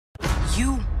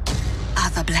You are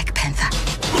the Black Panther.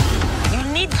 You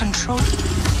need control,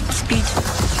 speed,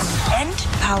 and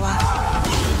power.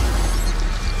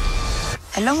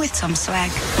 Along with some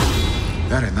swag.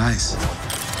 Very nice.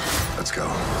 Let's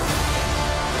go.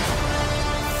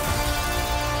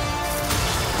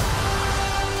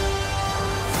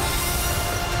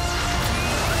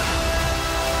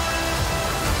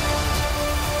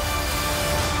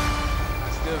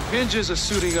 The Avengers are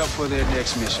suiting up for their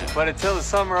next mission. But until the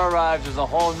summer arrives, there's a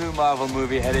whole new Marvel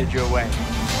movie headed your way.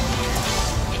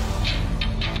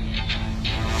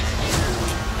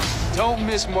 Don't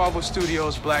miss Marvel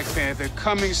Studios' Black Panther,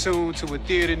 coming soon to a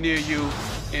theater near you.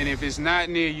 And if it's not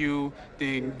near you,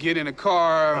 then get in a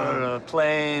car,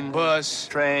 plane, bus,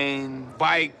 train,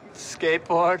 bike,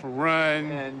 skateboard,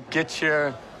 run, and get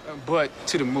your butt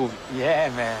to the movie. Yeah,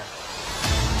 man.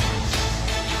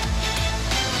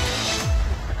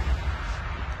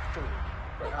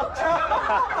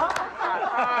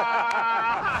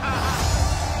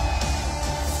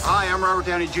 Hi, I'm Robert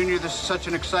Downey Jr. This is such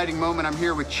an exciting moment. I'm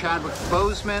here with Chadwick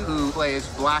Boseman, who plays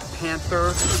Black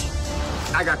Panther.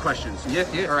 I got questions.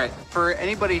 Yeah. All right. For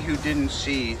anybody who didn't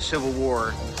see Civil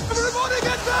War, everybody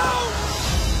get down!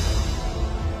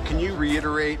 Can you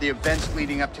reiterate the events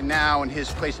leading up to now and his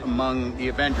place among the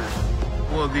Avengers?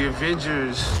 Well, the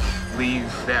Avengers leave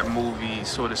that movie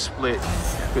sort of split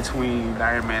between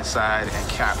Iron Man's side and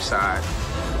Cap's side.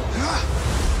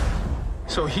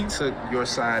 So he took your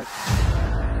side.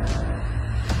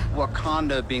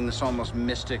 Wakanda being this almost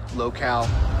mystic locale,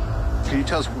 can you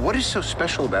tell us what is so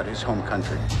special about his home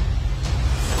country?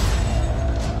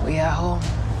 We are home.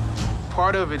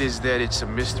 Part of it is that it's a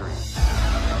mystery.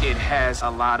 It has a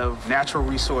lot of natural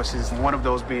resources, one of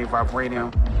those being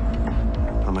vibranium.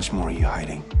 How much more are you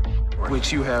hiding?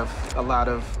 Which you have a lot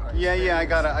of. Yeah, I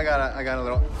got a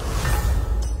little.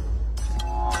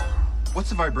 What's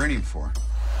the vibranium for?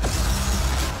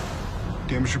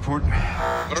 Damage report?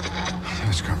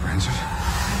 That's comprehensive.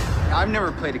 I've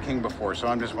never played a king before, so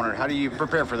I'm just wondering, how do you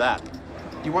prepare for that?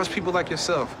 You watch people like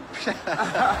yourself.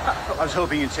 I was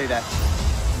hoping you'd say that.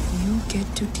 You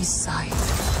get to decide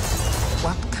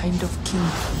what kind of king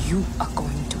you are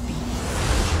going to be.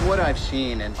 What I've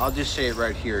seen, and I'll just say it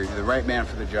right here, you're the right man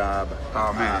for the job.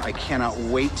 Oh, man. I cannot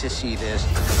wait to see this.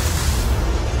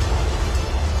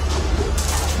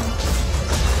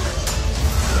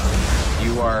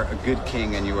 You are a good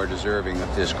king, and you are deserving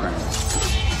of this crown.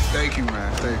 Thank you,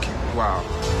 man. Thank you. Wow.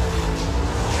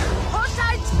 Hold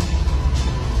tight!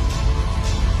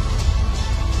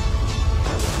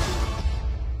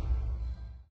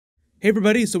 Hey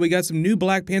everybody, so we got some new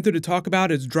Black Panther to talk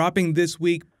about. It's dropping this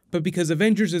week, but because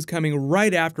Avengers is coming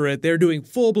right after it, they're doing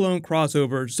full-blown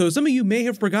crossover. So some of you may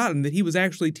have forgotten that he was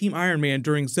actually Team Iron Man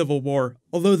during Civil War.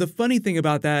 Although the funny thing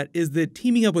about that is that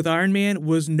teaming up with Iron Man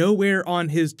was nowhere on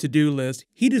his to-do list.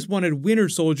 He just wanted Winter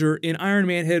Soldier, and Iron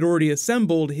Man had already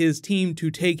assembled his team to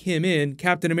take him in.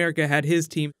 Captain America had his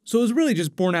team, so it was really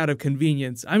just born out of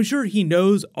convenience. I'm sure he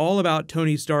knows all about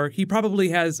Tony Stark. He probably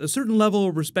has a certain level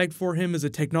of respect for him as a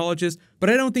technologist, but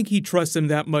I don't think he trusts him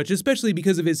that much, especially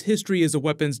because of his history as a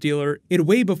weapons dealer. And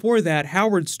way before that,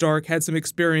 Howard Stark had some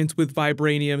experience with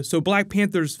vibranium, so Black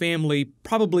Panther's family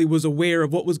probably was aware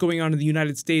of what was going on in the United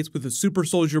States with the Super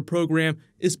Soldier program,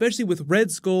 especially with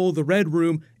Red Skull, the Red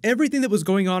Room, everything that was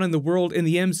going on in the world in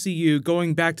the MCU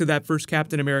going back to that first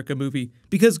Captain America movie.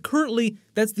 Because currently,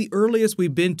 that's the earliest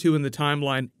we've been to in the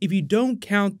timeline, if you don't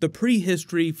count the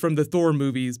prehistory from the Thor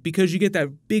movies, because you get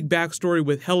that big backstory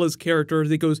with Hela's character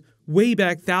that goes way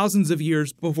back thousands of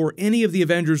years before any of the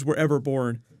Avengers were ever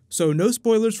born. So no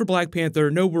spoilers for Black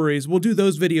Panther, no worries, we'll do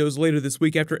those videos later this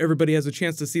week after everybody has a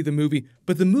chance to see the movie,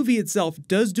 but the movie itself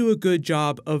does do a good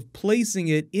job of placing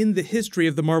it in the history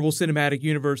of the Marvel Cinematic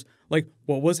Universe, like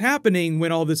what was happening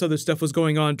when all this other stuff was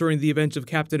going on during the events of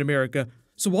Captain America.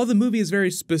 So while the movie is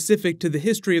very specific to the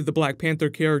history of the Black Panther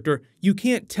character, you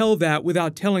can't tell that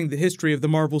without telling the history of the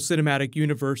Marvel Cinematic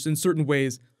Universe in certain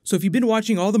ways. So if you've been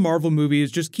watching all the Marvel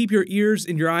movies, just keep your ears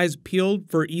and your eyes peeled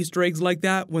for Easter eggs like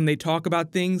that when they talk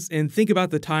about things, and think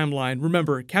about the timeline.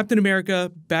 Remember, Captain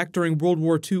America, back during World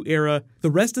War II era,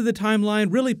 the rest of the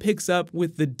timeline really picks up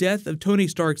with the death of Tony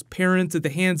Stark's parents at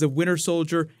the hands of Winter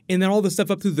Soldier, and then all the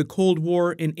stuff up through the Cold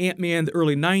War and Ant-Man the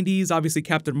early 90s, obviously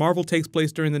Captain Marvel takes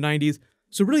place during the 90s.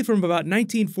 So really from about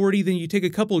 1940, then you take a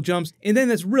couple jumps, and then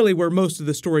that's really where most of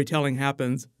the storytelling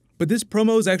happens. But this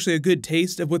promo is actually a good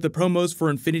taste of what the promos for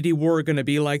Infinity War are going to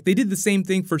be like. They did the same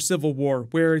thing for Civil War,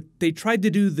 where they tried to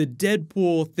do the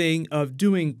Deadpool thing of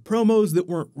doing promos that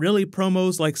weren't really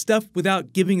promos, like stuff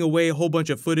without giving away a whole bunch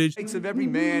of footage. Of every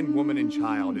man, woman, and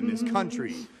child in this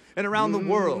country. and around the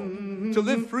world to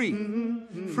live free,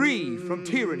 free from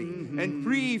tyranny and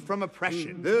free from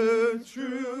oppression. The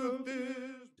truth is...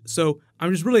 So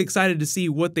I'm just really excited to see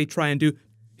what they try and do.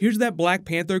 Here's that Black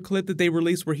Panther clip that they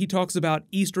released where he talks about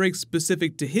Easter eggs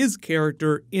specific to his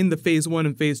character in the Phase 1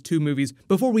 and Phase 2 movies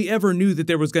before we ever knew that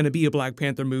there was going to be a Black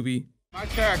Panther movie. My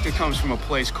character comes from a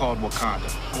place called Wakanda.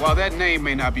 While that name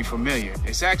may not be familiar,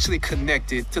 it's actually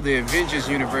connected to the Avengers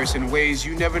universe in ways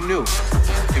you never knew.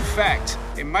 In fact,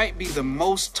 it might be the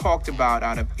most talked about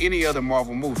out of any other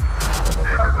Marvel movie.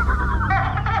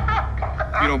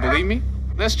 You don't believe me?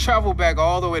 Let's travel back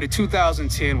all the way to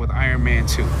 2010 with Iron Man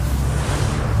 2.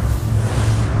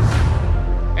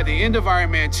 At the end of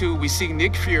Iron Man 2, we see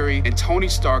Nick Fury and Tony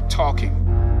Stark talking.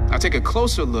 Now take a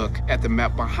closer look at the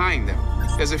map behind them.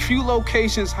 There's a few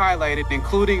locations highlighted,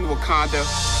 including Wakanda,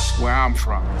 where I'm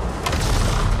from.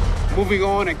 Moving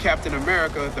on in Captain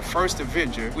America, the first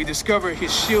Avenger, we discover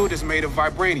his shield is made of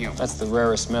vibranium. That's the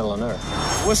rarest metal on Earth.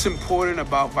 What's important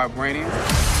about vibranium?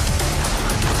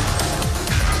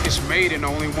 It's made in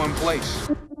only one place.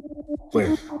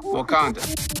 Where? Wakanda.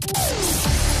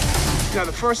 Now,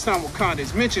 the first time Wakanda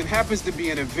is mentioned happens to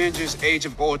be in Avengers Age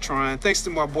of Ultron, thanks to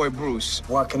my boy Bruce.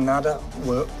 Wakanda,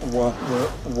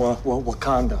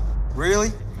 Wakanda.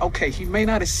 Really? Okay, he may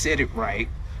not have said it right,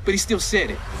 but he still said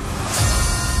it.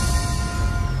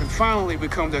 And finally, we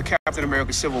come to Captain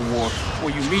America Civil War,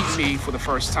 where you meet me for the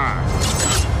first time.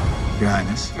 Your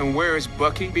Highness. And where is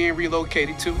Bucky being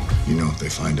relocated to? You know if they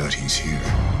find out he's here,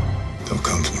 they'll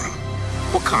come for him.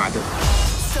 Wakanda.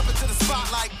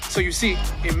 So you see,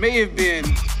 it may have been,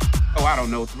 I don't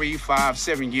know, 3, 5,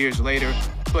 7 years later,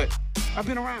 but I've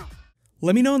been around.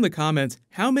 Let me know in the comments,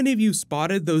 how many of you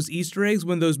spotted those Easter eggs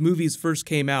when those movies first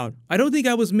came out? I don't think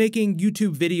I was making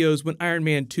YouTube videos when Iron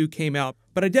Man 2 came out,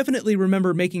 but I definitely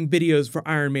remember making videos for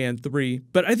Iron Man 3.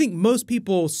 But I think most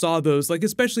people saw those, like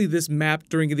especially this map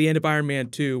during the end of Iron Man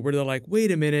 2, where they're like, wait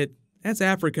a minute, that's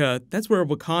Africa. That's where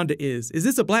Wakanda is. Is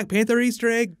this a Black Panther Easter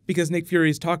egg? Because Nick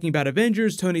Fury is talking about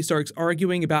Avengers, Tony Stark's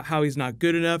arguing about how he's not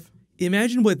good enough.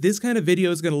 Imagine what this kind of video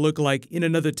is going to look like in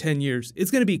another 10 years. It's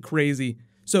going to be crazy.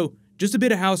 So, just a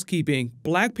bit of housekeeping.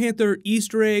 Black Panther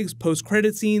Easter eggs,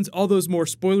 post-credit scenes, all those more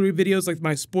spoilery videos like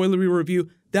my spoilery review,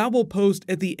 that will post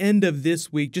at the end of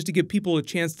this week just to give people a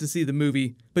chance to see the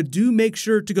movie. But do make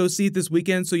sure to go see it this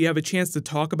weekend so you have a chance to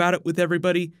talk about it with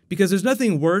everybody, because there's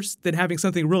nothing worse than having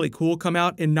something really cool come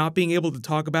out and not being able to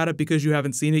talk about it because you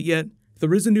haven't seen it yet.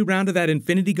 There is a new round of that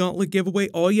Infinity Gauntlet giveaway.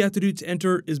 All you have to do to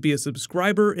enter is be a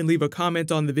subscriber and leave a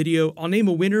comment on the video. I'll name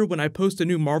a winner when I post a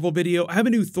new Marvel video. I have a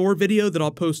new Thor video that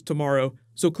I'll post tomorrow.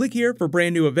 So click here for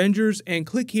brand new Avengers and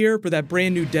click here for that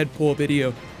brand new Deadpool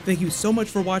video. Thank you so much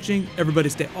for watching. Everybody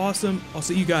stay awesome. I'll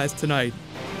see you guys tonight.